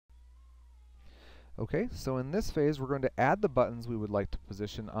Okay, so in this phase we're going to add the buttons we would like to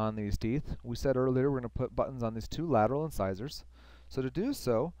position on these teeth. We said earlier we're going to put buttons on these two lateral incisors. So to do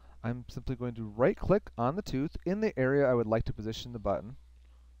so, I'm simply going to right click on the tooth in the area I would like to position the button.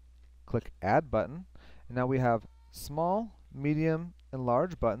 Click Add Button, and now we have small, medium, and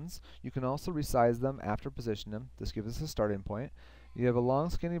large buttons. You can also resize them after positioning them. This gives us a starting point. You have a long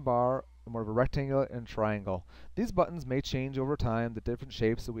skinny bar, more of a rectangle, and triangle. These buttons may change over time, the different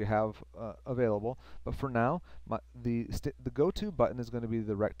shapes that we have available, but for now, the go-to button is going to be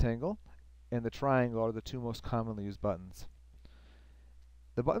the rectangle, and the triangle are the two most commonly used buttons.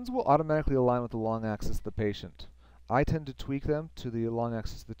 The buttons will automatically align with the long axis of the patient. I tend to tweak them to the long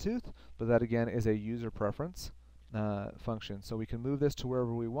axis of the tooth, but that again is a user preference function. So we can move this to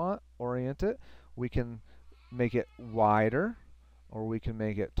wherever we want, orient it. We can make it wider, or we can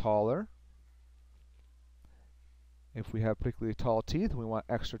make it taller. If we have particularly tall teeth and we want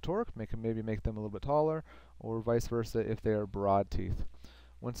extra torque, maybe make them a little bit taller, or vice versa if they are broad teeth.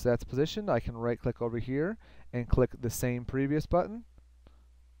 Once that's positioned, I can right click over here and click the same previous button,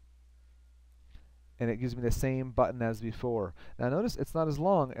 and it gives me the same button as before. Now notice it's not as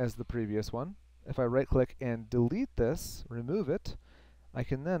long as the previous one. If I right click and delete this, remove it, I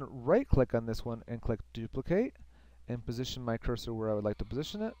can then right click on this one and click duplicate and position my cursor where I would like to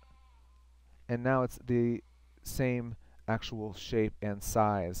position it, and now it's the same actual shape and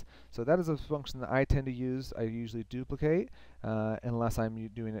size. So that is a function that I tend to use. I usually duplicate unless I'm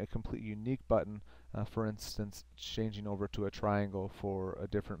doing a completely unique button, for instance changing over to a triangle for a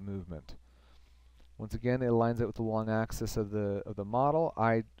different movement. Once again, it aligns it with the long axis of the model.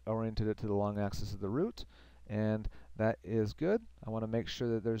 I oriented it to the long axis of the root, and that is good. I want to make sure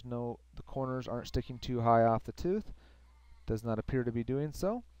that the corners aren't sticking too high off the tooth. Does not appear to be doing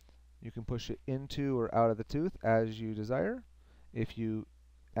so. You can push it into or out of the tooth as you desire. If you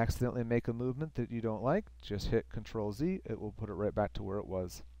accidentally make a movement that you don't like, just hit Control Z. It will put it right back to where it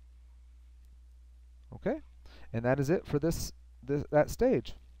was. Okay, and that is it for that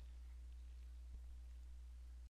stage.